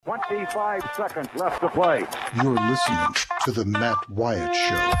25 seconds left to play. You're listening to the Matt Wyatt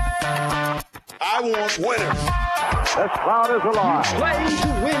Show. I want winners. This crowd is alive. Play to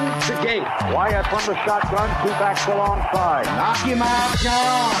win the game. Wyatt from the shotgun, two backs alongside. Knock him out,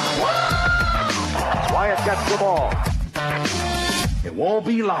 John. Wyatt gets the ball. It won't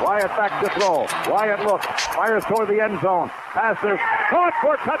be long. Wyatt back to throw. Wyatt looks, fires toward the end zone. Passes, caught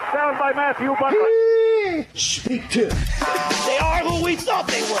for touchdown by Matthew Butler. Speak to. They are who we thought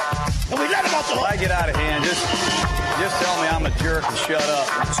they were. And we let them off the hook. I get out of hand. Just tell me I'm a jerk and shut up.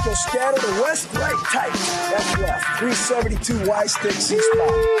 Let's go scatter the west, right, tight. That's left. 372 Y stick, C-spot.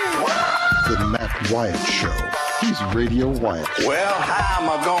 The Matt Wyatt Show. He's Radio Wyatt. Well, how am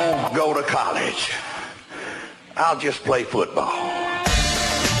I going to go to college? I'll just play football.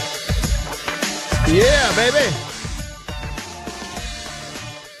 Yeah, baby.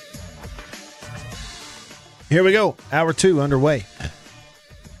 Here we go. Hour 2 underway.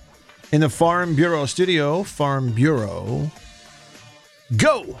 In the Farm Bureau studio, Farm Bureau,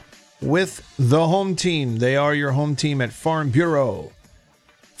 go with the home team. They are your home team at Farm Bureau.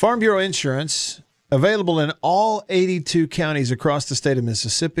 Farm Bureau Insurance, available in all 82 counties across the state of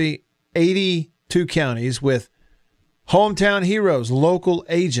Mississippi. 82 counties with hometown heroes, local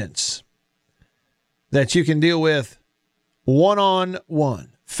agents that you can deal with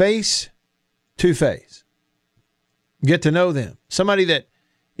one-on-one, face-to-face. Get to know them. Somebody that,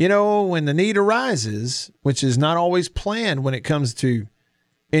 you know, when the need arises, which is not always planned when it comes to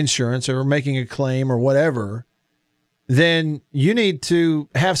insurance or making a claim or whatever, then you need to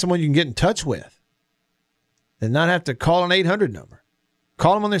have someone you can get in touch with and not have to call an 800 number.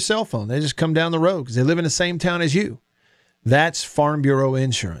 Call them on their cell phone. They just come down the road because they live in the same town as you. That's Farm Bureau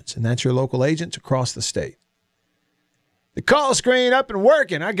Insurance, and that's your local agents across the state. The call screen up and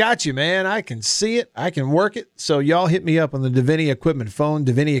working. I got you, man. I can see it. I can work it. So y'all hit me up on the Divinity Equipment phone.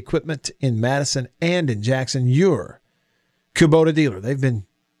 Divinity Equipment in Madison and in Jackson. Your Kubota dealer. They've been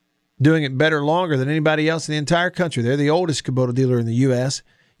doing it better longer than anybody else in the entire country. They're the oldest Kubota dealer in the U.S.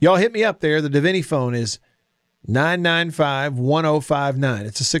 Y'all hit me up there. The Divinity phone is 995-1059.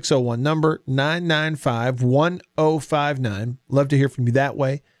 It's a 601 number, 995-1059. Love to hear from you that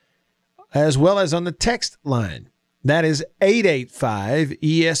way, as well as on the text line. That is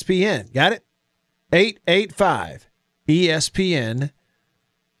 885-ESPN. Got it? 885-ESPN.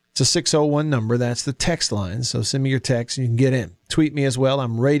 It's a 601 number. That's the text line. So send me your text and you can get in. Tweet me as well.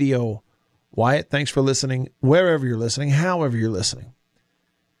 I'm Radio Wyatt. Thanks for listening, wherever you're listening, however you're listening.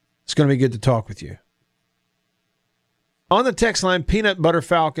 It's going to be good to talk with you. On the text line, Peanut Butter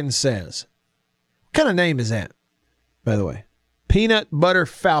Falcon says, what kind of name is that, by the way? Peanut Butter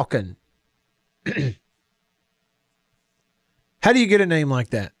Falcon. How do you get a name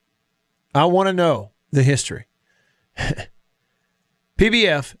like that? I want to know the history.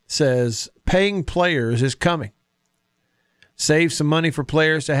 PBF says, paying players is coming. Save some money for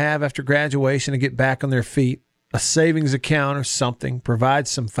players to have after graduation to get back on their feet. A savings account or something. Provide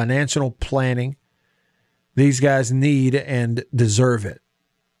some financial planning. These guys need and deserve it.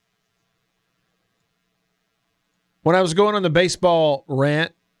 When I was going on the baseball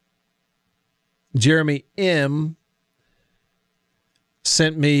rant, Jeremy M.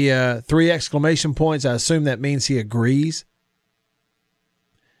 sent me 3 exclamation points. I assume that means he agrees.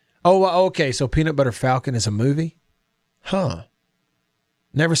 Oh, okay. So Peanut Butter Falcon is a movie? Huh.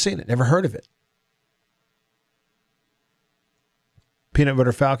 Never seen it. Never heard of it. Peanut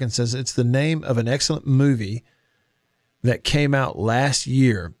Butter Falcon says it's the name of an excellent movie that came out last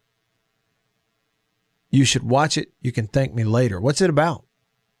year. You should watch it. You can thank me later. What's it about?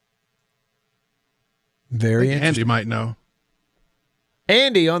 Very interesting. Andy might know.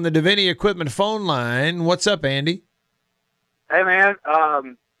 Andy on the Divinity Equipment phone line. What's up, Andy? Hey, man.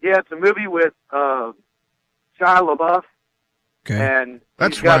 Yeah, it's a movie with Shia LaBeouf. Okay. And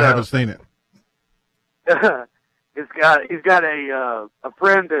that's why I haven't seen it. He's got a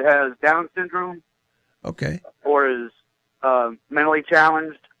friend that has Down syndrome. Okay. Or is mentally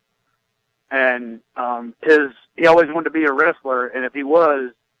challenged, and he always wanted to be a wrestler, and if he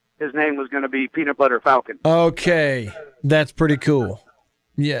was, his name was going to be Peanut Butter Falcon. Okay, that's pretty cool.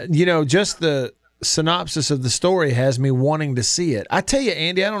 Yeah, you know, just the synopsis of the story has me wanting to see it. I tell you,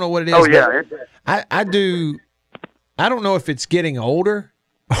 Andy, I don't know what it is. Oh yeah, I do. I don't know if it's getting older,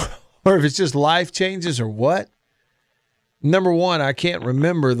 or if it's just life changes, or what. Number one, I can't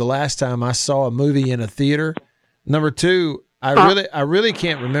remember the last time I saw a movie in a theater. Number two, I really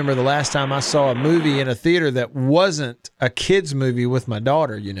can't remember the last time I saw a movie in a theater that wasn't a kid's movie with my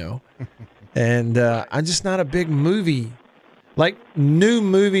daughter, you know. And I'm just not a big movie like new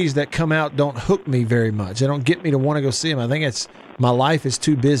movies that come out don't hook me very much. They don't get me to want to go see them. I think it's my life is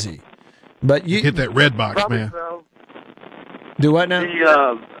too busy. But you hit that red box, Probably man. so. do what now?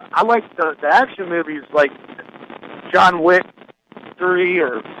 I like the action movies like John Wick 3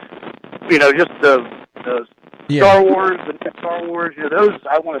 or, just the Yeah. Star Wars, the next Star Wars. Those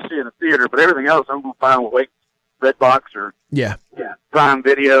I want to see in the theater, but everything else I'm going to find with Redbox or Yeah. Prime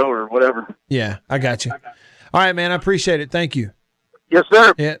Video or whatever. Yeah, I got you. All right, man. I appreciate it. Thank you. Yes,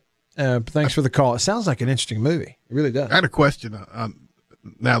 sir. Yeah. Thanks for the call. It sounds like an interesting movie. It really does. I had a question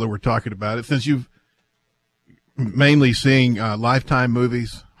now that we're talking about it. Since you've mainly seeing Lifetime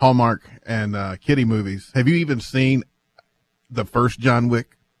movies, Hallmark, and kiddie movies, have you even seen the first John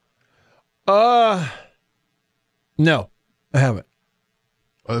Wick? No, I haven't.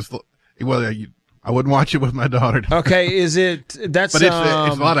 I wouldn't watch it with my daughter. Okay, is it that's But it's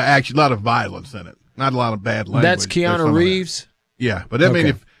a lot of action, a lot of violence in it. Not a lot of bad language. that's Keanu Reeves? Yeah, but I mean,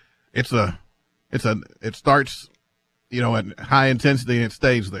 Okay. if it starts, at high intensity and it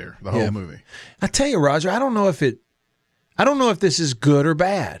stays there the whole movie. I tell you, Roger, I don't know if this is good or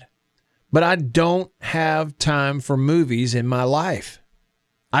bad, but I don't have time for movies in my life.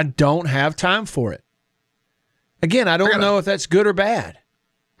 I don't have time for it. Again, I don't know if that's good or bad.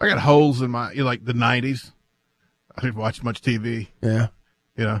 I got holes in my, like the 90s. I didn't watch much TV. Yeah.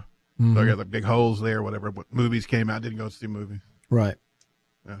 So I got like big holes there, whatever. But movies came out, didn't go see movies. Right.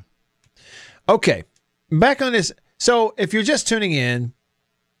 Yeah. Okay. Back on this. So if you're just tuning in,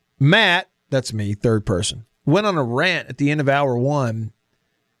 Matt, that's me, third person, went on a rant at the end of hour one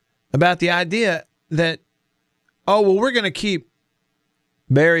about the idea that, we're going to keep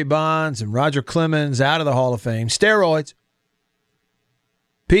Barry Bonds and Roger Clemens out of the Hall of Fame. Steroids.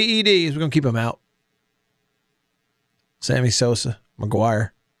 PEDs, we're going to keep them out. Sammy Sosa, McGuire.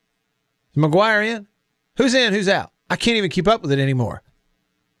 Is McGuire in? Who's in? Who's out? I can't even keep up with it anymore.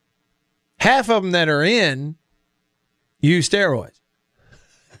 Half of them that are in use steroids.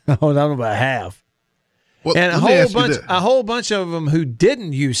 I don't know about half. Well, And a whole bunch of them who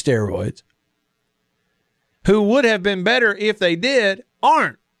didn't use steroids, who would have been better if they did,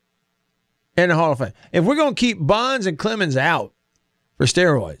 aren't in the Hall of Fame. If we're going to keep Bonds and Clemens out for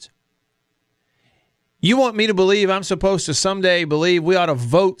steroids, you want me to believe I'm supposed to someday believe we ought to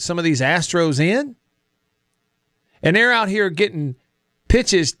vote some of these Astros in? And they're out here getting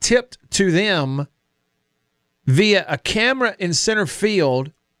pitches tipped to them via a camera in center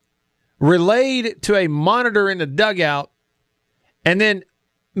field, relayed to a monitor in the dugout, and then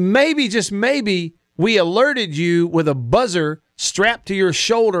maybe, just maybe, we alerted you with a buzzer strapped to your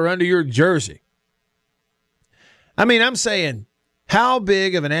shoulder under your jersey. I mean, I'm saying, how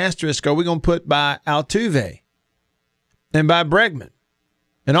big of an asterisk are we going to put by Altuve and by Bregman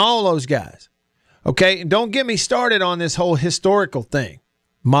and all those guys? Okay, and don't get me started on this whole historical thing,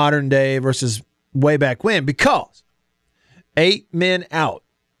 modern day versus way back when, because 8 men out,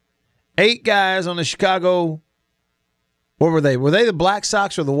 8 guys on the Chicago, what were they? Were they the Black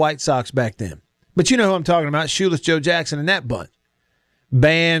Sox or the White Sox back then? But you know who I'm talking about, Shoeless Joe Jackson and that bunch.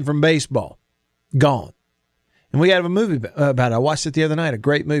 Banned from baseball. Gone. And we have a movie about it. I watched it the other night, a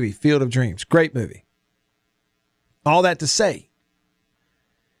great movie, Field of Dreams. Great movie. All that to say,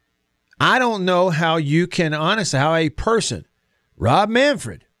 I don't know how you can honestly, how a person, Rob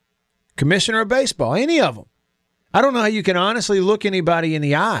Manfred, commissioner of baseball, any of them, I don't know how you can honestly look anybody in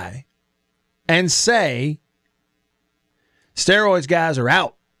the eye and say, steroids guys are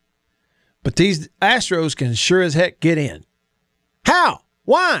out, but these Astros can sure as heck get in. How?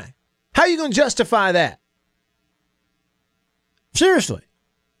 Why? How are you going to justify that? Seriously.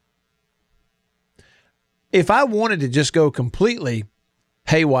 If I wanted to just go completely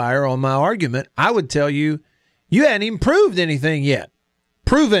haywire on my argument, I would tell you, you hadn't even proven anything yet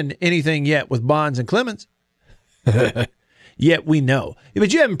with Bonds and Clemens. Yet we know.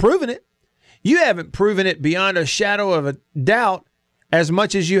 But you haven't proven it. You haven't proven it beyond a shadow of a doubt as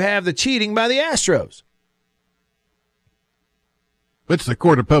much as you have the cheating by the Astros. It's the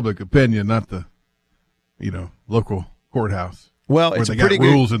court of public opinion, not the, local courthouse. Well, where it's they pretty got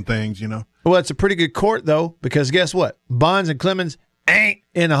good rules and things, Well, it's a pretty good court, though, because guess what? Bonds and Clemens ain't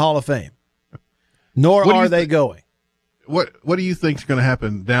in the Hall of Fame. Nor are they going. What do you think is going to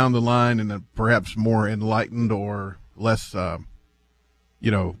happen down the line in a perhaps more enlightened or less,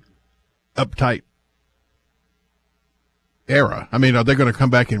 uptight era? I mean, are they going to come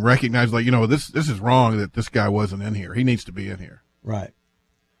back and recognize, this is wrong that this guy wasn't in here. He needs to be in here. Right.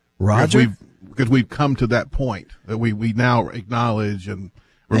 Roger? Because we've come to that point that we now acknowledge and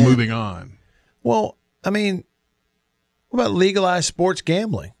we're moving on. Well, I mean, what about legalized sports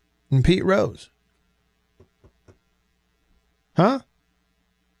gambling and Pete Rose? Huh?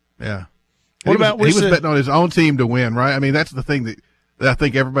 Yeah. What He about was betting on his own team to win, right? I mean, that's the thing that I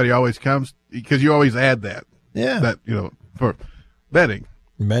think everybody always comes because you always add that. Yeah. That, for betting.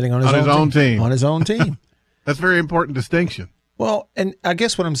 Betting on his own team. On his own team. That's a very important distinction. Well, and I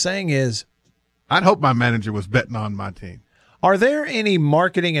guess what I'm saying is, I'd hope my manager was betting on my team. Are there any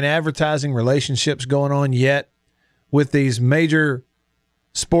marketing and advertising relationships going on yet with these major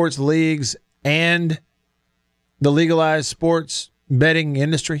sports leagues and the legalized sports betting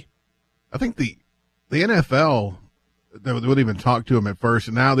industry? I think the NFL, they wouldn't even talk to them at first,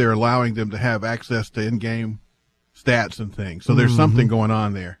 and now they're allowing them to have access to in-game stats and things. So there's something going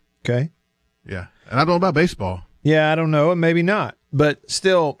on there. Okay. Yeah. And I don't know about baseball. Yeah, I don't know. Maybe not. But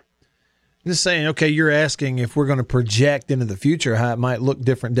still, just saying, okay, you're asking if we're going to project into the future how it might look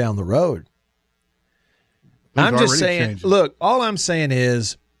different down the road. I'm just saying, changing. Look, all I'm saying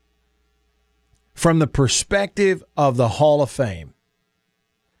is from the perspective of the Hall of Fame,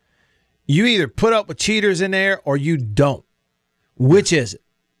 you either put up with cheaters in there or you don't. Which is it?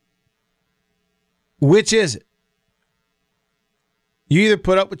 Which is it? You either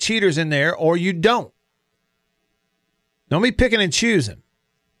put up with cheaters in there or you don't. Don't be picking and choosing.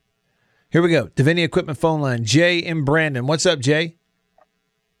 Here we go. Davini Equipment phone line. Jay in Brandon. What's up, Jay?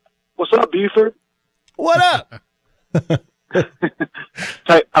 What's up, Buford? What up?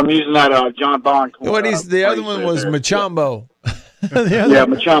 Hey, I'm using that John Bond. The other one was Machambo. Yeah,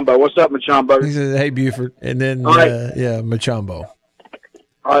 Machambo. What's up, Machambo? He says, hey, Buford. And then, right. Machambo.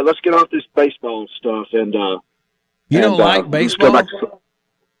 All right, let's get off this baseball stuff. And you don't like baseball?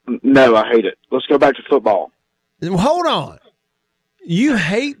 No, I hate it. Let's go back to football. Hold on. You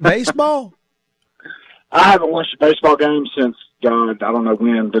hate baseball? I haven't watched a baseball game since, God, I don't know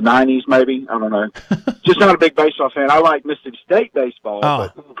when, the 90s maybe? I don't know. Just not a big baseball fan. I like Mississippi State baseball,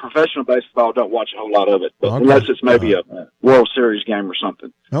 but professional baseball, don't watch a whole lot of it, unless it's maybe a World Series game or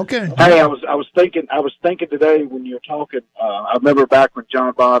something. Okay. Hey, I was thinking today when you were talking, I remember back when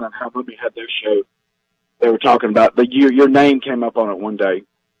John Bond and How Mummy had their show, they were talking about your name came up on it one day.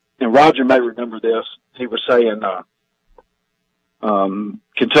 And Roger may remember this. He was saying,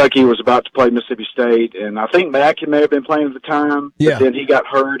 Kentucky was about to play Mississippi State, and I think Mack may have been playing at the time. Yeah. But then he got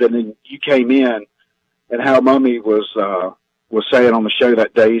hurt, and then you came in, and Hal Mummy was saying on the show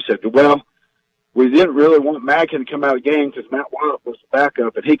that day, he said, "Well, we didn't really want Mackin to come out of the game because Matt Wyatt was the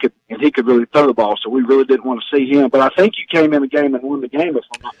backup, and he could really throw the ball, so we really didn't want to see him. But I think you came in the game and won the game, if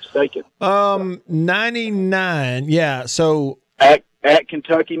I'm not mistaken." 99, yeah. So at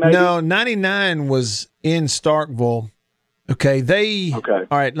Kentucky, maybe. No, 99 was in Starkville. Okay, Okay.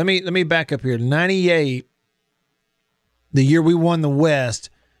 All right, let me back up here. 98, the year we won the West,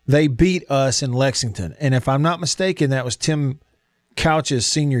 they beat us in Lexington. And if I'm not mistaken, that was Tim Couch's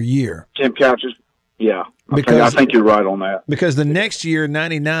senior year. Tim Couch's, yeah. I think you're right on that. Because the next year,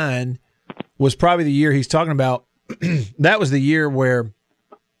 99, was probably the year he's talking about. That was the year where,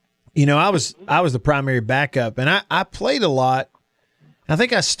 I was the primary backup, and I played a lot. I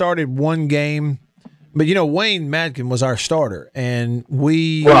think I started one game. But, Wayne Madkin was our starter, and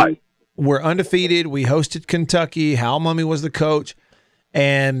we were undefeated. We hosted Kentucky. Hal Mummy was the coach.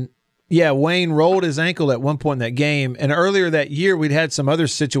 And, Wayne rolled his ankle at one point in that game. And earlier that year, we'd had some other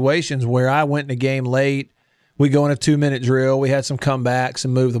situations where I went in a game late. We go in a 2-minute drill. We had some comebacks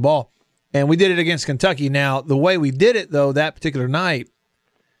and moved the ball. And we did it against Kentucky. Now, the way we did it, though, that particular night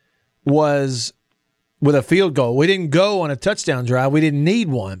was with a field goal. We didn't go on a touchdown drive. We didn't need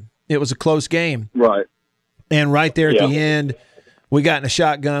one. It was a close game. Right. And right there at the end, we got in a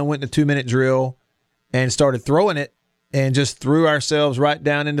shotgun, went in a 2-minute drill, and started throwing it and just threw ourselves right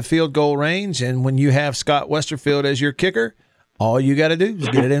down into field goal range. And when you have Scott Westerfield as your kicker, all you got to do is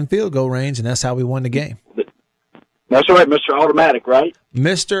get it in field goal range, and that's how we won the game. That's right, Mr. Automatic, right?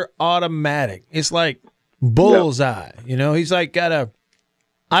 Mr. Automatic. It's like bullseye. He's like I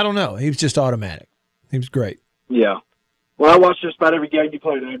don't know. He was just automatic. He was great. Yeah. Well, I watched just about every game you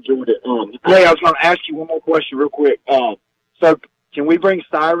played. I enjoyed it. Hey, I was going to ask you one more question real quick. So can we bring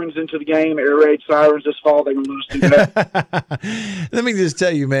sirens into the game, air raid sirens this fall? They want us to do that? Let me just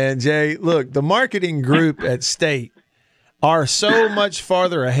tell you, man, Jay, look, the marketing group at State are so much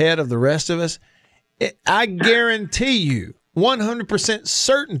farther ahead of the rest of us. I guarantee you, 100%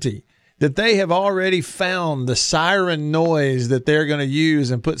 certainty, that they have already found the siren noise that they're going to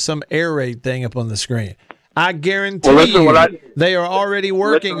use and put some air raid thing up on the screen. I guarantee they are already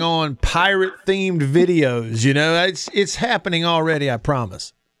working on pirate-themed videos. It's happening already, I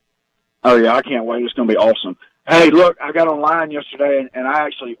promise. Oh, yeah, I can't wait. It's going to be awesome. Hey, look, I got online yesterday, and I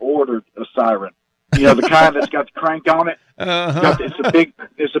actually ordered a siren. You know, the kind that's got the crank on it. It's a big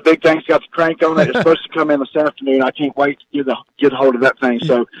thing. It's got the crank on it. It's supposed to come in this afternoon. I can't wait to get a hold of that thing.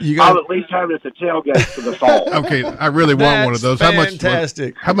 So I'll at least have it at the tailgate for the fall. Okay, I really want one of those.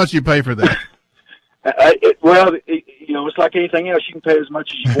 Fantastic. How much you pay for that? It's like anything else. You can pay as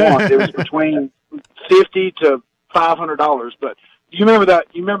much as you want. It was between $50 to $500. But you remember that?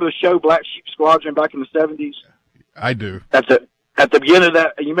 You remember the show Black Sheep Squadron back in the 70s? I do. At the beginning of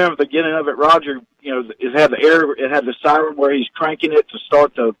that, you remember the beginning of it, Roger? You know, it had the siren where he's cranking it to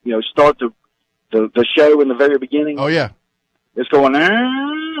start the show in the very beginning. Oh yeah. It's going.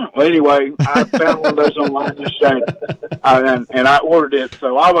 Well, anyway, I found one of those online this day, and I ordered it.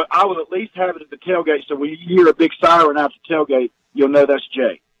 So I would at least have it at the tailgate. So when you hear a big siren out the tailgate, you'll know that's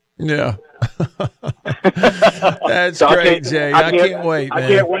Jay. Yeah, that's so great, Jay. I can't wait,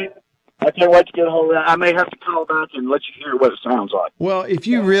 man. I can't wait to get a hold of that. I may have to call back and let you hear what it sounds like. Well, if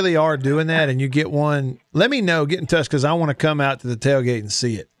you really are doing that and you get one, let me know. Get in touch because I want to come out to the tailgate and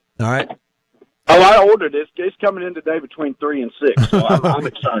see it. All right. Oh, I ordered it. It's coming in today between 3 and 6, so I'm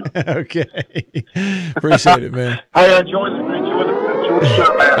excited. Okay. Appreciate it, man. Hey, enjoy the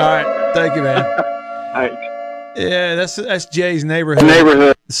show, man. All right. Thank you, man. Hey. Yeah, that's Jay's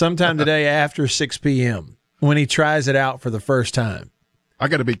neighborhood. Sometime today after 6 p.m. when he tries it out for the first time. I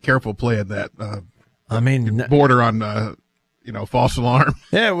got to be careful playing that. Border on, false alarm.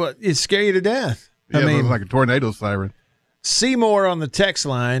 Yeah, well, it scare you to death. Yeah, it was like a tornado siren. Seymour on the text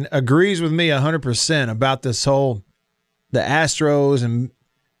line agrees with me 100% about this whole the Astros and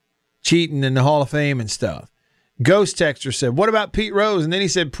cheating in the Hall of Fame and stuff. Ghost Texter said, what about Pete Rose? And then he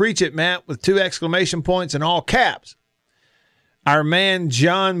said, preach it, Matt, with 2 exclamation points and all caps. Our man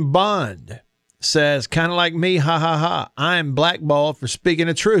John Bond says, kind of like me, ha, ha, ha. I am blackballed for speaking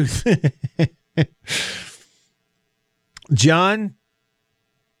the truth. John,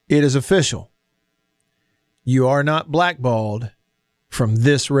 it is official. You are not blackballed from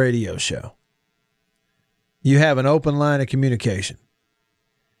this radio show. You have an open line of communication.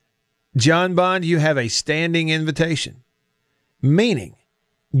 John Bond, you have a standing invitation, meaning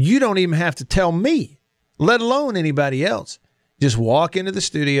you don't even have to tell me, let alone anybody else. Just walk into the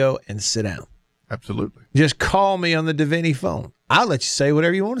studio and sit down. Absolutely. Just call me on the Davini phone. I'll let you say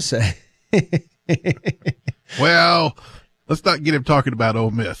whatever you want to say. Well, let's not get him talking about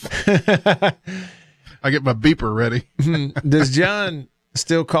Ole Miss. I get my beeper ready. Does John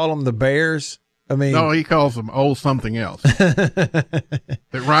still call them the Bears? I mean, no, he calls them old something else. It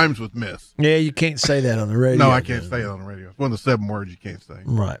rhymes with miss. Yeah, you can't say that on the radio. No, I can't say it on the radio. It's one of the 7 words you can't say.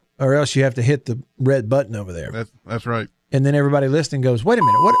 Right. Or else you have to hit the red button over there. That's right. And then everybody listening goes, wait a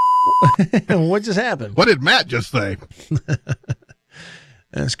minute, what just happened? What did Matt just say?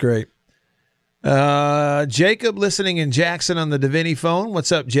 That's great. Jacob listening in Jackson on the Davini phone.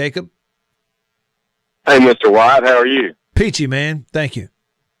 What's up, Jacob? Hey, Mr. Wyatt, how are you? Peachy, man. Thank you.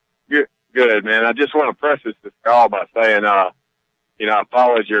 Good, man. I just want to preface this call by saying, I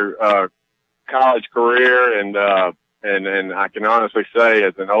followed your college career, and I can honestly say,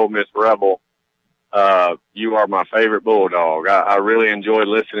 as an Ole Miss Rebel, you are my favorite Bulldog. I really enjoyed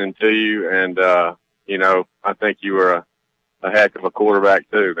listening to you, and I think you were a heck of a quarterback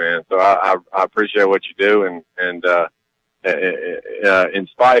too, man. So I appreciate what you do, and in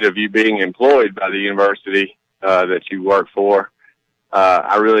spite of you being employed by the university that you work for,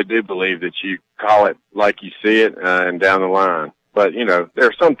 I really do believe that you call it like you see it and down the line. But, there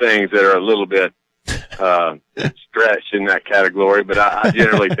are some things that are a little bit stretched in that category, but I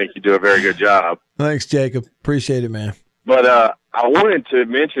generally think you do a very good job. Thanks, Jacob. Appreciate it, man. But I wanted to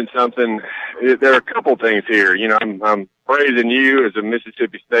mention something. There are a couple things here. I'm praising you as a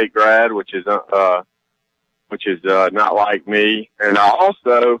Mississippi State grad, which is not like me. And I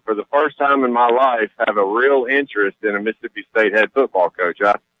also, for the first time in my life, have a real interest in a Mississippi State head football coach.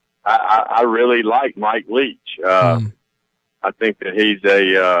 I really like Mike Leach. I think that he's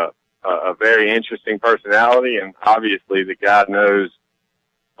a very interesting personality, and obviously the guy knows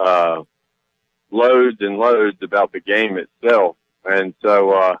loads and loads about the game itself. And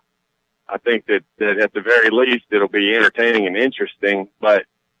so I think that at the very least it'll be entertaining and interesting. But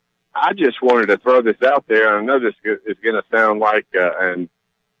I just wanted to throw this out there. I know this is going to sound like an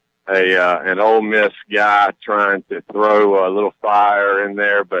Ole Miss guy trying to throw a little fire in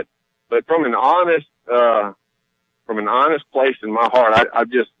there, but from an honest place in my heart,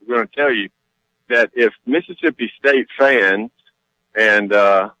 I'm just going to tell you that if Mississippi State fans and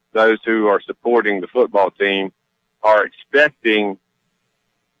those who are supporting the football team are expecting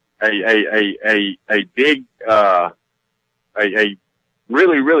a big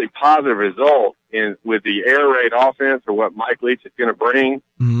really, really positive result with the air raid offense or what Mike Leach is going to bring,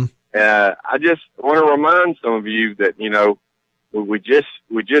 I just want to remind some of you that, you know, we just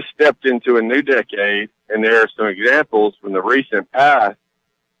stepped into a new decade, and there are some examples from the recent past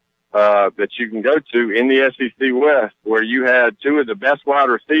that you can go to in the SEC West, where you had two of the best wide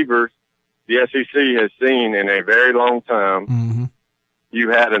receivers the SEC has seen in a very long time. Mm-hmm.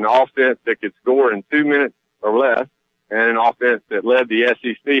 You had an offense that could score in 2 minutes or less, and an offense that led the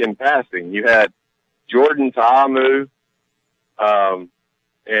SEC in passing. You had Jordan Ta'amu,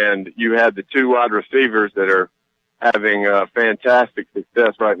 and you had the two wide receivers that are having fantastic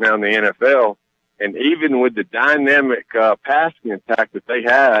success right now in the NFL. And even with the dynamic passing attack that they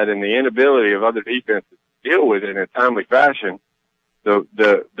had and the inability of other defenses to deal with it in a timely fashion,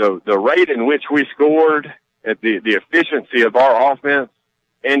 the rate in which we scored, at the efficiency of our offense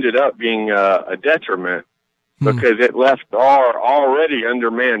ended up being a detriment because it left our already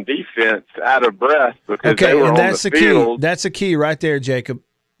undermanned defense out of breath because they were and on that's the the field. key. That's the key right there, Jacob.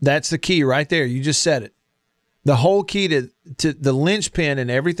 That's the key right there. You just said it. The whole key to the linchpin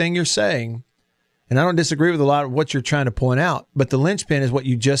in everything you're saying, and I don't disagree with a lot of what you're trying to point out, but the linchpin is what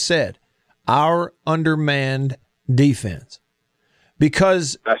you just said, our undermanned defense.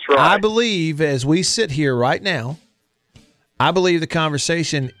 Because that's right. I believe as we sit here right now, I believe the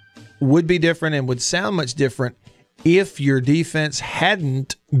conversation would be different and would sound much different if your defense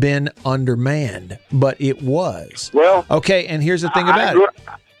hadn't been undermanned, but it was. Well, okay, and here's the thing about it.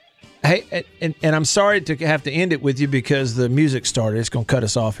 Hey, and I'm sorry to have to end it with you because the music started. It's going to cut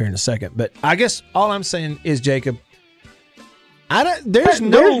us off here in a second. But I guess all I'm saying is, Jacob, there's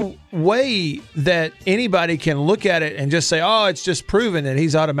no way that anybody can look at it and just say, oh, it's just proven that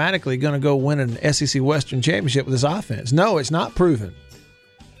he's automatically going to go win an SEC Western Championship with his offense. No, it's not proven.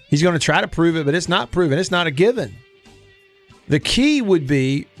 He's going to try to prove it, but it's not proven. It's not a given. The key would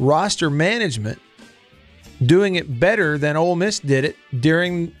be roster management doing it better than Ole Miss did it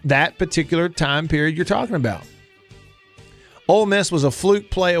during that particular time period you're talking about. Ole Miss was a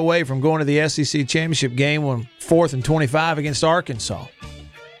fluke play away from going to the SEC Championship game on 4th and 25 against Arkansas.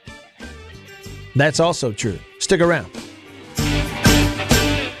 That's also true. Stick around.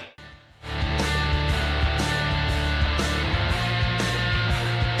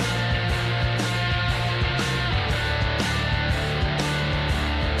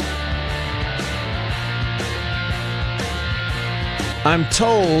 I'm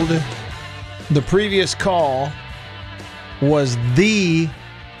told the previous call was the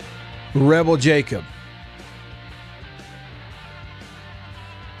Rebel Jacob.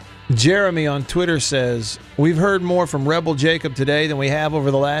 Jeremy on Twitter says, we've heard more from Rebel Jacob today than we have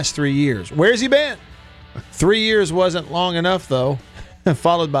over the last 3 years. Where's he been? 3 years wasn't long enough, though,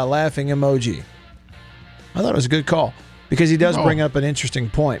 followed by laughing emoji. I thought it was a good call because he does bring up an interesting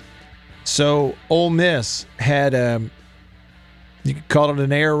point. So Ole Miss had you could call it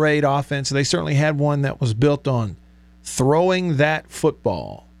an air raid offense. They certainly had one that was built on throwing that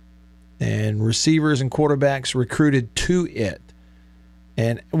football, and receivers and quarterbacks recruited to it.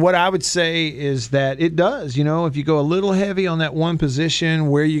 And what I would say is that it does. You know, if you go a little heavy on that one position,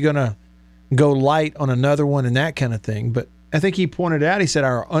 where you're going to go light on another one and that kind of thing. But I think he pointed out, he said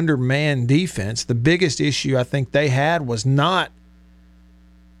our undermanned defense, the biggest issue I think they had was not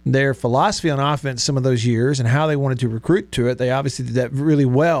their philosophy on offense some of those years and how they wanted to recruit to it. They obviously did that really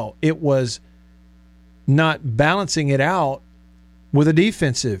well. It was not balancing it out with a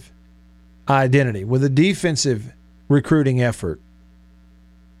defensive identity, with a defensive recruiting effort.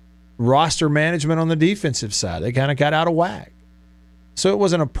 Roster management on the defensive side, they kind of got out of whack. So it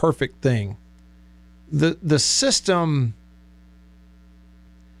wasn't a perfect thing. The system,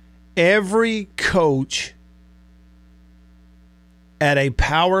 every coach at a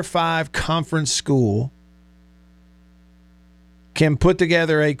Power 5 conference school can put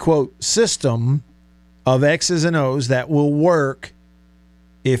together a, quote, system of X's and O's that will work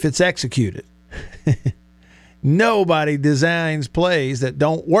if it's executed. Nobody designs plays that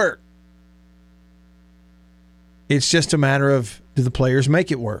don't work. It's just a matter of, do the players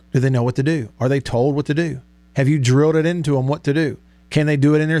make it work? Do they know what to do? Are they told what to do? Have you drilled it into them what to do? Can they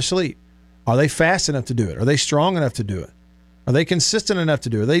do it in their sleep? Are they fast enough to do it? Are they strong enough to do it? Are they consistent enough to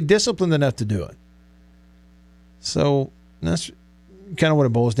do it? Are they disciplined enough to do it? So that's kind of what it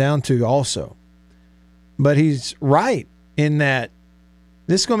boils down to also. But he's right in that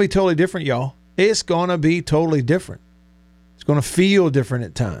this is going to be totally different, y'all. It's going to be totally different. It's going to feel different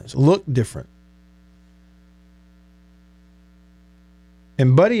at times, look different.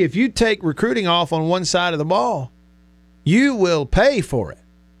 And, buddy, if you take recruiting off on one side of the ball, you will pay for it.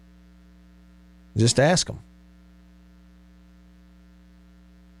 Just ask them.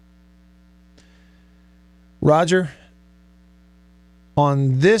 Roger,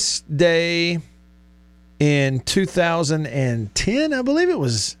 on this day in 2010, I believe it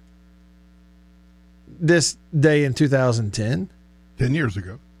was this day in 2010. 10 years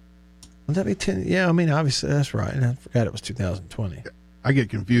ago. Would that be 10? Yeah, I mean, obviously, that's right. I forgot it was 2020. I get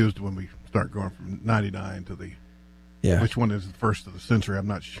confused when we start going from 99 to the... Yeah. Which one is the first of the century? I'm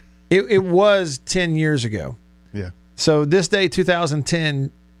not sure. It was 10 years ago. Yeah. So this day,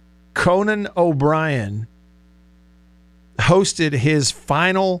 2010, Conan O'Brien hosted his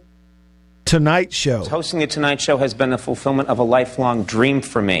final Tonight Show. Hosting the Tonight Show has been the fulfillment of a lifelong dream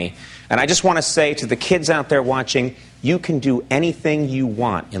for me. And I just want to say to the kids out there watching, you can do anything you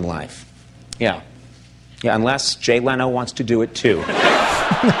want in life. Yeah. Yeah, unless Jay Leno wants to do it too.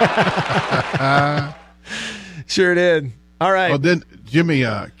 Sure did. All right. Well, then Jimmy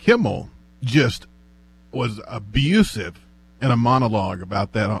Kimmel just was abusive in a monologue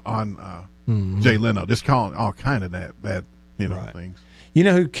about that on Jay Leno, just calling all kind of that bad, things. You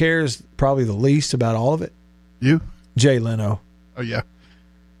know who cares probably the least about all of it? You? Jay Leno. Oh, yeah.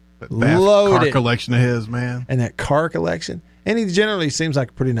 That vast car collection of his, man. And that car collection. And he generally seems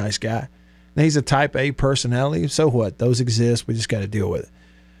like a pretty nice guy. And he's a type A personality. So what? Those exist. We just got to deal with it.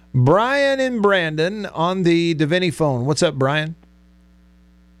 Brian and Brandon on the Davini phone. What's up, Brian?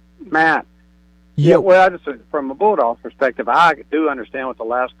 Matt. Yeah, well, just from a Bulldogs perspective, I do understand what the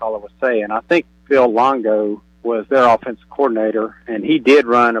last caller was saying. I think Phil Longo was their offensive coordinator, and he did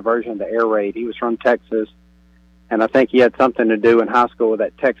run a version of the air raid. He was from Texas, and I think he had something to do in high school with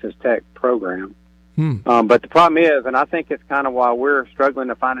that Texas Tech program. But the problem is, and I think it's kind of why we're struggling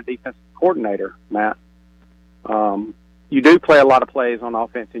to find a defensive coordinator, Matt, you do play a lot of plays on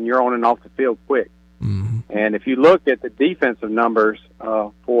offense, and you're on and off the field quick. And if you look at the defensive numbers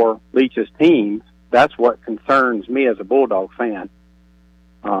for Leach's teams, that's what concerns me as a Bulldog fan,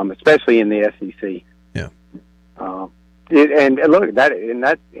 especially in the SEC. Yeah. And look,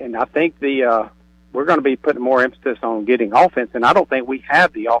 and I think we're going to be putting more emphasis on getting offense, and I don't think we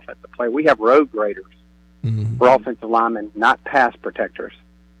have the offensive play. We have road graders for offensive linemen, not pass protectors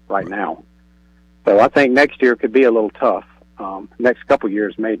right now. So I think next year could be a little tough. Next couple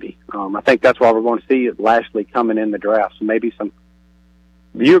years, maybe. I think that's why we're going to see Lashley coming in the draft. So maybe some.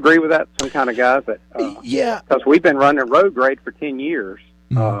 Do you agree with that? Some kind of guys that. Yeah. Because we've been running road grade for 10 years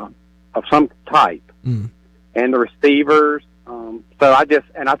of some type, and the receivers. So I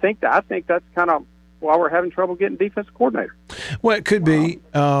think that's kind of why we're having trouble getting defensive coordinator. Well, it could be.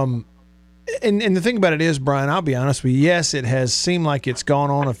 And the thing about it is, Brian, I'll be honest with you. Yes, it has seemed like it's gone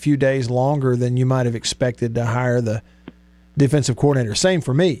on a few days longer than you might have expected to hire the defensive coordinator. Same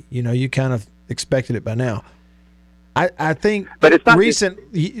for me. You kind of expected it by now. I think but it's not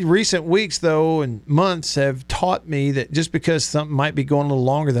recent weeks, though, and months have taught me that just because something might be going a little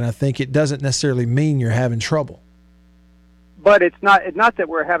longer than I think, it doesn't necessarily mean you're having trouble. But it's not that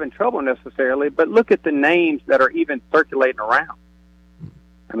we're having trouble necessarily, but look at the names that are even circulating around.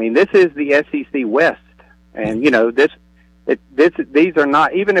 I mean, this is the SEC West, and these are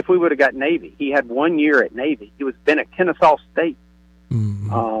not. Even if we would have got Navy, he had 1 year at Navy. He was been at Kennesaw State.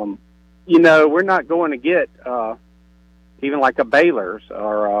 We're not going to get even like a Baylor's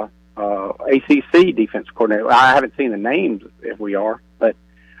or ACC defense coordinator. I haven't seen the names if we are, but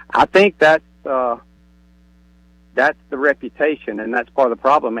I think that's the reputation, and that's part of the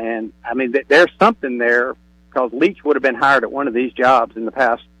problem. And I mean, there's something there because Leach would have been hired at one of these jobs in the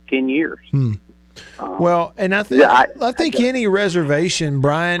past 10 years. Well, and I think any reservation,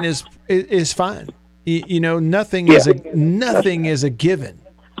 Brian, is fine. Nothing is a given.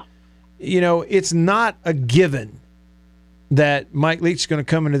 It's not a given that Mike Leach is going to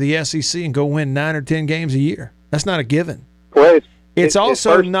come into the SEC and go win 9 or 10 games a year. That's not a given. Well, it's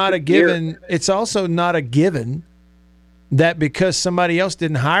also not a given. It's also not a given that because somebody else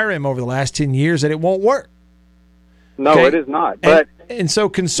didn't hire him over the last 10 years that it won't work. No, okay? It is not. But and so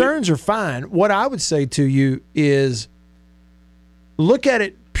concerns are fine. What I would say to you is look at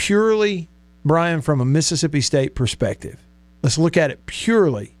it purely, Brian, from a Mississippi State perspective. Let's look at it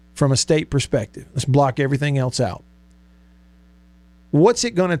purely from a state perspective. Let's block everything else out. What's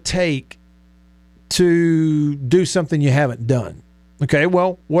it going to take to do something you haven't done? Okay,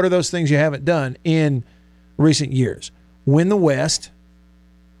 well, what are those things you haven't done in recent years? Win the West,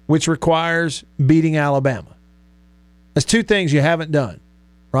 which requires beating Alabama. That's two things you haven't done,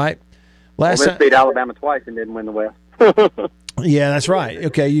 right? Let's beat Alabama twice and didn't win the West. Yeah, that's right.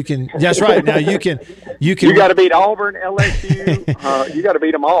 Okay, you can. That's right. Now you can. You got to beat Auburn, LSU. You got to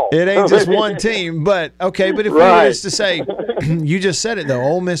beat them all. It ain't just one team, but okay. But if we was to say, you just said it though.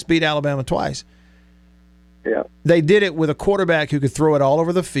 Ole Miss beat Alabama twice. Yeah. They did it with a quarterback who could throw it all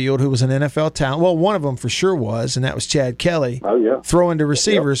over the field, who was an NFL talent. Well, one of them for sure was, and that was Chad Kelly. Oh yeah. Throwing to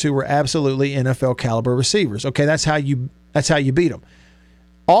receivers who were absolutely NFL caliber receivers. Okay, that's how you beat them.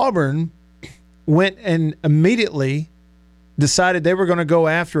 Auburn went and immediately decided they were going to go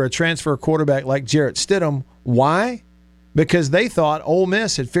after a transfer quarterback like Jarrett Stidham. Why? Because they thought Ole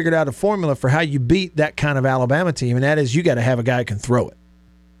Miss had figured out a formula for how you beat that kind of Alabama team, and that is you got to have a guy who can throw it.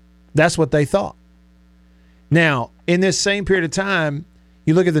 That's what they thought. Now, in this same period of time,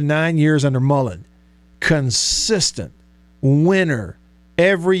 you look at the 9 years under Mullen, consistent winner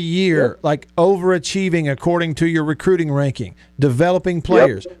every year, like overachieving according to your recruiting ranking, developing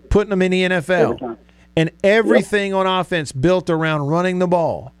players, putting them in the NFL, and everything on offense built around running the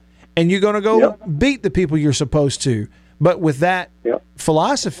ball. And you're going to go beat the people you're supposed to. But with that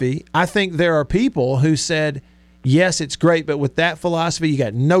philosophy, I think there are people who said, yes, it's great, but with that philosophy, you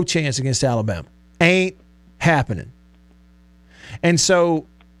got no chance against Alabama. Ain't happening. And so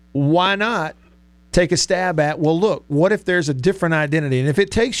why not take a stab at, well, look, what if there's a different identity? And if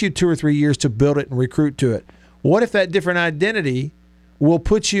it takes you 2 or 3 years to build it and recruit to it, what if that different identity will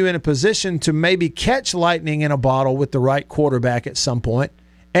put you in a position to maybe catch lightning in a bottle with the right quarterback at some point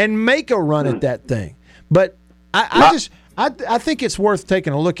and make a run at that thing? But I think it's worth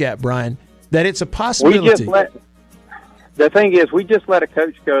taking a look at, Brian, that it's a possibility. The thing is, we just let a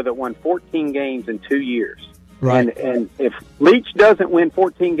coach go that won 14 games in 2 years. Right. And if Leach doesn't win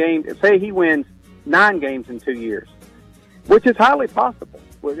 14 games, say he wins 9 games in 2 years, which is highly possible.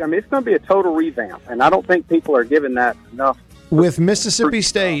 I mean, it's going to be a total revamp, and I don't think people are giving that enough. With Mississippi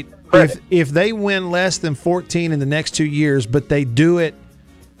State, if they win less than 14 in the next 2 years, but they do it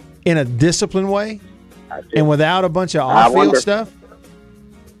in a disciplined way and without a bunch of off-field stuff,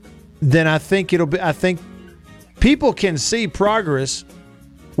 then I think it'll be. I think people can see progress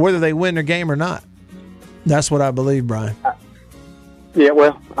whether they win their game or not. That's what I believe, Brian. Yeah,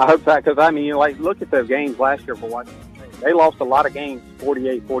 well, I hope that, because, I mean, you know, like, look at those games last year for Washington State. They lost a lot of games,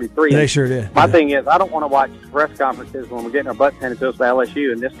 48-43. They sure did. My thing is, I don't want to watch press conferences when we're getting our butts handed to us by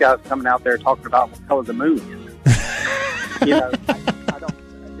LSU, and this guy's coming out there talking about what color the moon is. You know, I don't.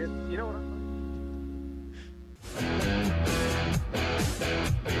 You know what I'm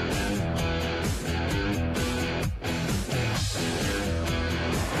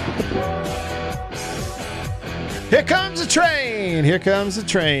Here comes the train. Here comes the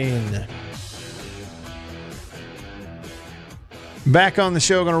train. Back on the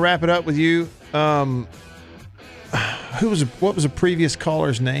show, going to wrap it up with you. What was a previous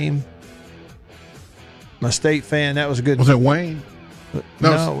caller's name? My State fan. That was a good. Was it Wayne?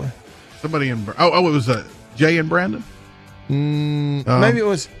 No. Somebody in. Oh, it was Jay and Brandon. Maybe it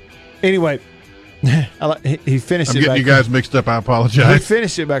was. Anyway, he finished I'm it. Getting you guys mixed up. I apologize. He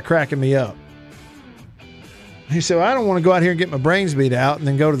finished it by cracking me up. He said, well, I don't want to go out here and get my brains beat out and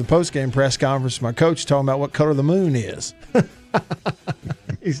then go to the post-game press conference with my coach talking about what color the moon is.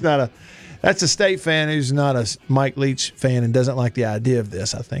 That's a State fan who's not a Mike Leach fan and doesn't like the idea of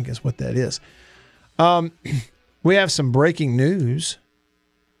this, I think is what that is. We have some breaking news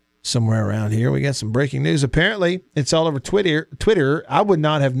somewhere around here. We got some breaking news. Apparently, it's all over Twitter. I would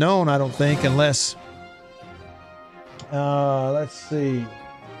not have known, I don't think, unless, let's see.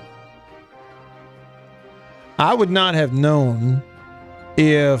 I would not have known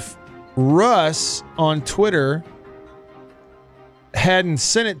if Russ on Twitter hadn't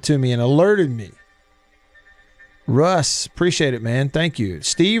sent it to me and alerted me. Russ, appreciate it, man. Thank you.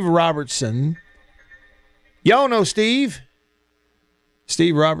 Steve Robertson. Y'all know Steve.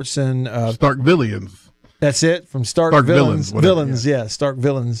 Steve Robertson. Stark Villains. That's it, from Stark Villains. Stark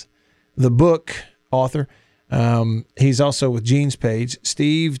Villains, the book author. He's also with Gene's page.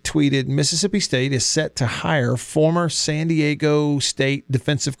 Steve tweeted, Mississippi State is set to hire former San Diego State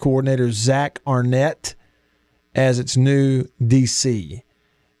defensive coordinator Zach Arnett as its new DC.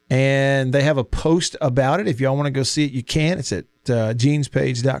 And they have a post about it. If y'all want to go see it, you can. It's at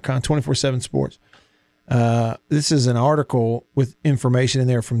genespage.com, 24/7 Sports. This is an article with information in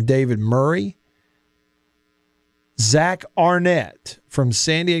there from David Murray. Zach Arnett from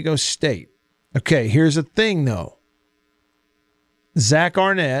San Diego State. Okay, here's the thing, though. Zach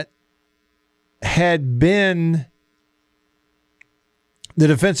Arnett had been the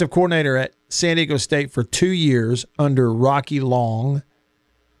defensive coordinator at San Diego State for 2 years under Rocky Long,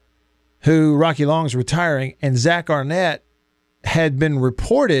 who Rocky Long's retiring, and Zach Arnett had been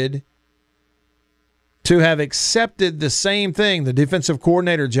reported to have accepted the same thing, the defensive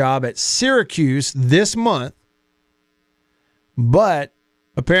coordinator job at Syracuse this month, but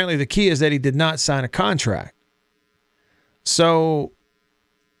apparently the key is that he did not sign a contract. So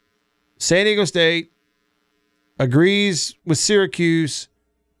San Diego State agrees with Syracuse.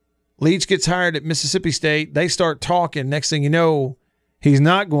 Leach gets hired at Mississippi State. They start talking. Next thing you know, he's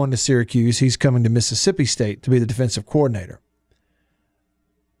not going to Syracuse. He's coming to Mississippi State to be the defensive coordinator.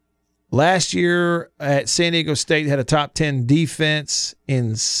 Last year at San Diego State, had a top 10 defense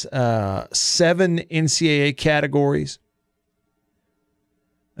in 7 NCAA categories.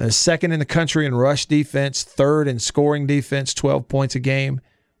 Second in the country in rush defense, third in scoring defense, 12 points a game,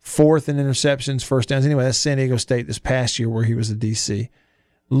 fourth in interceptions, first downs. Anyway, that's San Diego State this past year where he was a DC.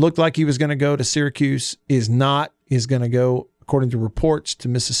 Looked like he was going to go to Syracuse, is not. Is going to go, according to reports, to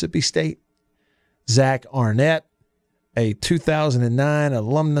Mississippi State. Zach Arnett, a 2009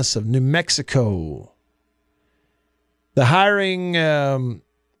 alumnus of New Mexico. The hiring of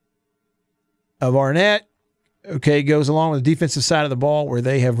Arnett, goes along with the defensive side of the ball where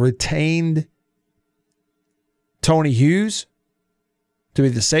they have retained Tony Hughes to be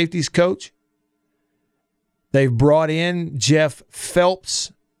the safeties coach. They've brought in Jeff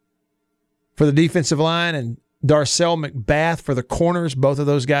Phelps for the defensive line and Darcel McBath for the corners, both of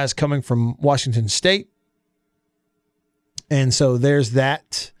those guys coming from Washington State. And so there's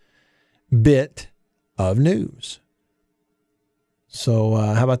that bit of news. So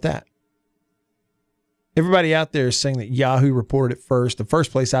how about that? Everybody out there is saying that Yahoo reported it first. The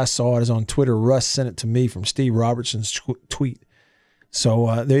first place I saw it is on Twitter. Russ sent it to me from Steve Robertson's tweet.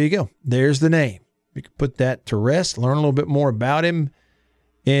 So there you go. There's the name. We can put that to rest, learn a little bit more about him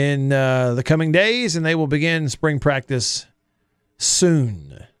in the coming days, and they will begin spring practice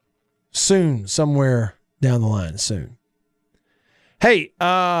soon. Soon, somewhere down the line, soon. Hey,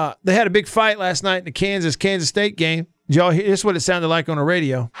 they had a big fight last night in the Kansas State game. Did y'all hear? This is what it sounded like on the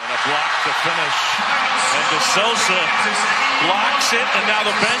radio. And a block to finish. And DeSouza blocks it, and now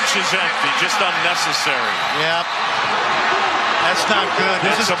the bench is empty. Just unnecessary. Yep. That's not good.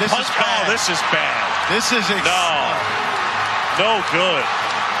 This is bad. Oh, this is bad. This is no good.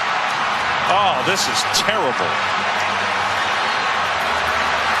 Oh, this is terrible.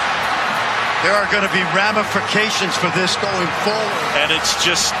 There are going to be ramifications for this going forward. And it's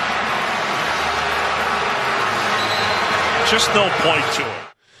just no point to it.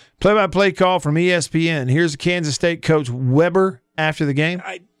 Play-by-play call from ESPN. Here's the Kansas State coach Weber after the game.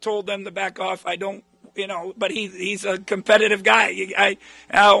 I told them to back off. I don't, but he's a competitive guy. I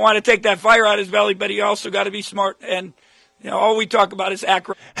don't want to take that fire out of his belly, but he also got to be smart. And, all we talk about is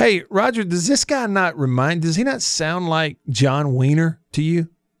accurate. Hey, Roger, does he not sound like John Wiener to you?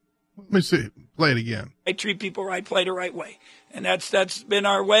 Let me see. Play it again. I treat people right, play the right way. And that's been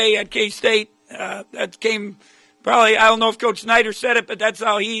our way at K-State. That came probably, I don't know if Coach Snyder said it, but that's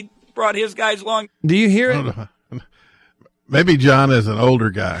how he brought his guys along. Do you hear it? Maybe John is an older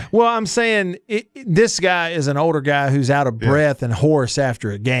guy. Well, I'm saying this guy is an older guy who's out of breath and hoarse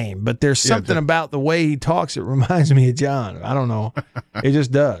after a game. But there's something about the way he talks that reminds me of John. I don't know. It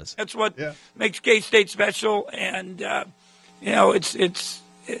just does. That's what makes K-State special. And,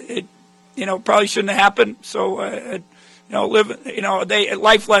 it probably shouldn't have happened. So,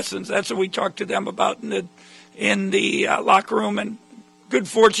 life lessons. That's what we talked to them about in the locker room. And good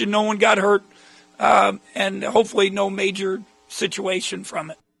fortune, no one got hurt. And hopefully no major situation from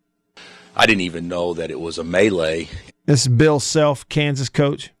it. I didn't even know that it was a melee. This is Bill Self, Kansas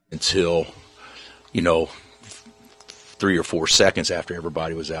coach. Until, 3 or 4 seconds after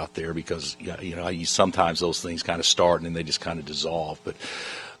everybody was out there, because, sometimes those things kind of start and then they just kind of dissolve.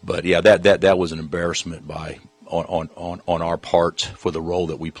 But yeah, that was an embarrassment on our part for the role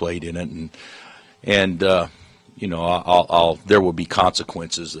that we played in it. And there will be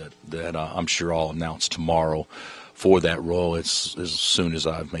consequences that I'm sure I'll announce tomorrow for that role as soon as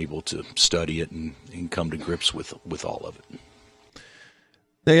I'm able to study it and come to grips with all of it.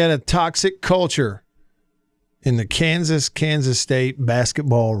 They got a toxic culture in the Kansas State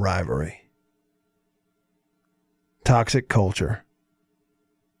basketball rivalry. Toxic culture.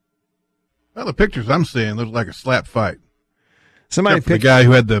 Well, the pictures I'm seeing look like a slap fight. Somebody picked the guy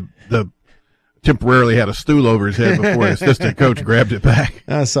who had the temporarily had a stool over his head before the assistant coach grabbed it back.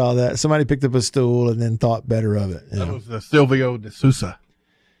 I saw that. Somebody picked up a stool and then thought better of it. That was Silvio De Sousa.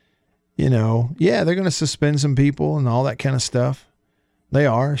 They're going to suspend some people and all that kind of stuff. They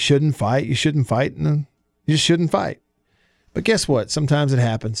are. Shouldn't fight. You shouldn't fight. And you just shouldn't fight. But guess what? Sometimes it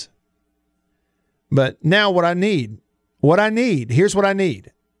happens. But now here's what I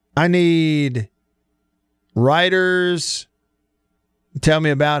need. I need writers tell me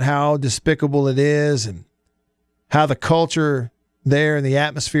about how despicable it is and how the culture there and the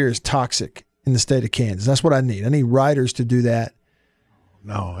atmosphere is toxic in the state of Kansas. That's what I need. I need writers to do that.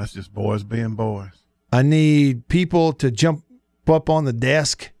 No, that's just boys being boys. I need people to jump up on the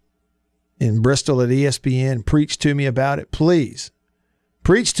desk in Bristol at ESPN. Preach to me about it, please.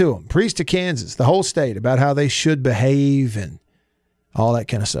 Preach to them. Preach to Kansas, the whole state, about how they should behave and all that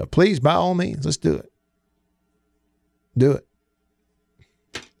kind of stuff. Please, by all means, let's do it. Do it.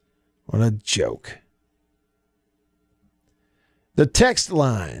 What a joke. The text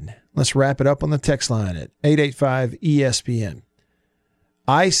line. Let's wrap it up on the text line at 885-ESPN.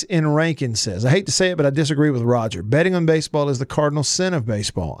 Ice in Rankin says, I hate to say it, but I disagree with Roger. Betting on baseball is the cardinal sin of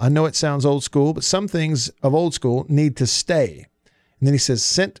baseball. I know it sounds old school, but some things of old school need to stay. And then he says,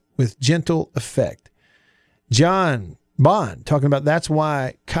 sent with gentle effect. John Bond talking about that's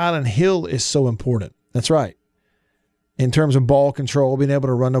why Kylan Hill is so important. That's right. In terms of ball control, being able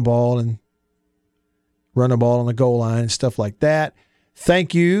to run the ball on the goal line and stuff like that.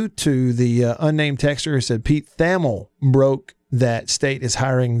 Thank you to the unnamed texter who said Pete Thamel broke that State is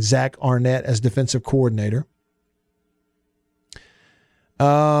hiring Zach Arnett as defensive coordinator.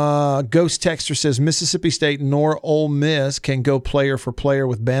 Ghost Texter says Mississippi State nor Ole Miss can go player for player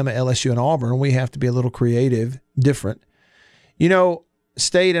with Bama, LSU, and Auburn. We have to be a little creative, different. You know,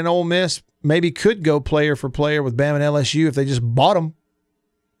 State and Ole Miss maybe could go player for player with Bama and LSU if they just bought them.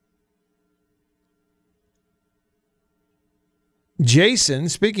 Jason,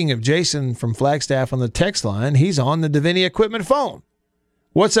 speaking of Jason from Flagstaff on the text line, he's on the Davini Equipment phone.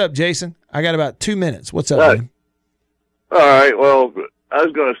 What's up, Jason? I got about 2 minutes. What's up, man? All right, well, I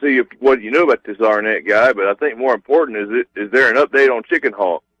was going to see what you know about this Arnett guy, but I think more important is there an update on Chicken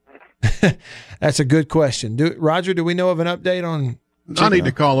Hawk? That's a good question. Roger, do we know of an update on I need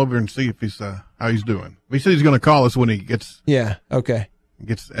to call over and see if he's how he's doing. He said he's going to call us when he gets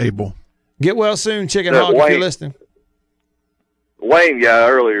gets able. Get well soon, Chicken Hawk, if you're listening. Wayne guy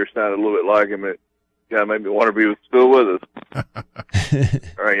earlier sounded a little bit like him. It kind of made me want to be still with us.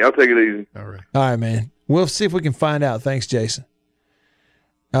 All right, y'all take it easy. All right, man. We'll see if we can find out. Thanks, Jason.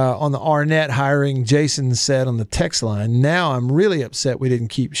 On the Arnett hiring, Jason said on the text line, now I'm really upset we didn't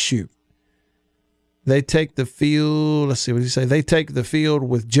keep Shoop. They take the field. Let's see, what did he say? They take the field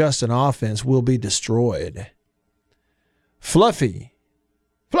with just an offense, will be destroyed. Fluffy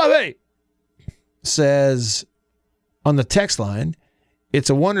says on the text line, it's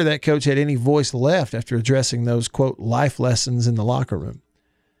a wonder that coach had any voice left after addressing those, quote, life lessons in the locker room.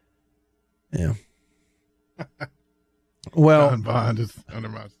 Yeah. Well, John Bond is under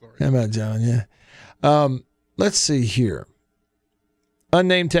my story. How about John? Yeah. Let's see here.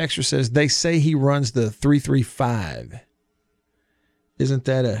 Unnamed texter says they say he runs the 3-3-5. Isn't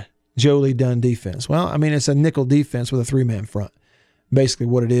that a Jolie Dunn defense? Well, I mean, it's a nickel defense with a three-man front. Basically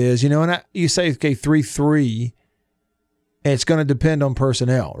what it is. You know, and you say, okay, 3-3, it's going to depend on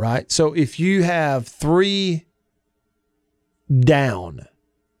personnel, right? So if you have three down,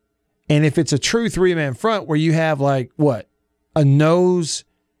 and if it's a true three-man front where you have like, what, a nose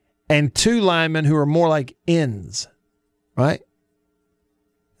and two linemen who are more like ends, right?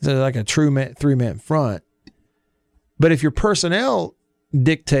 So like a true three-man front. But if your personnel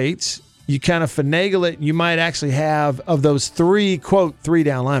dictates, you kind of finagle it, you might actually have, of those three, quote, three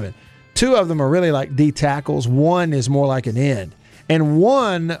down linemen, two of them are really like D tackles. One is more like an end. And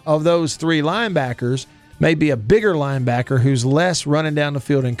one of those three linebackers may be a bigger linebacker who's less running down the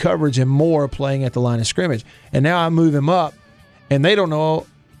field in coverage and more playing at the line of scrimmage. And now I move him up, and they don't know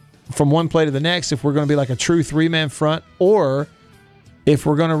from one play to the next if we're going to be like a true three-man front or if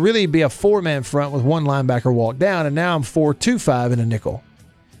we're going to really be a four-man front with one linebacker walk down, and now I'm 4-2-5 in a nickel.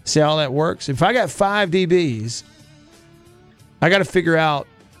 See how that works? If I got 5 DBs, I got to figure out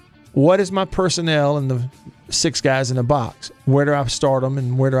what is my personnel and the 6 guys in the box. Where do I start them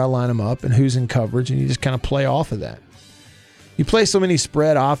and where do I line them up and who's in coverage, and you just kind of play off of that. You play so many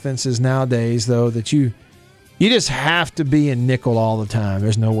spread offenses nowadays, though, that you just have to be in nickel all the time.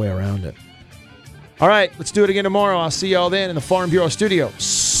 There's no way around it. All right, let's do it again tomorrow. I'll see y'all then in the Farm Bureau studio.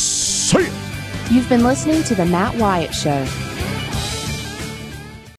 See ya. You've been listening to The Matt Wyatt Show.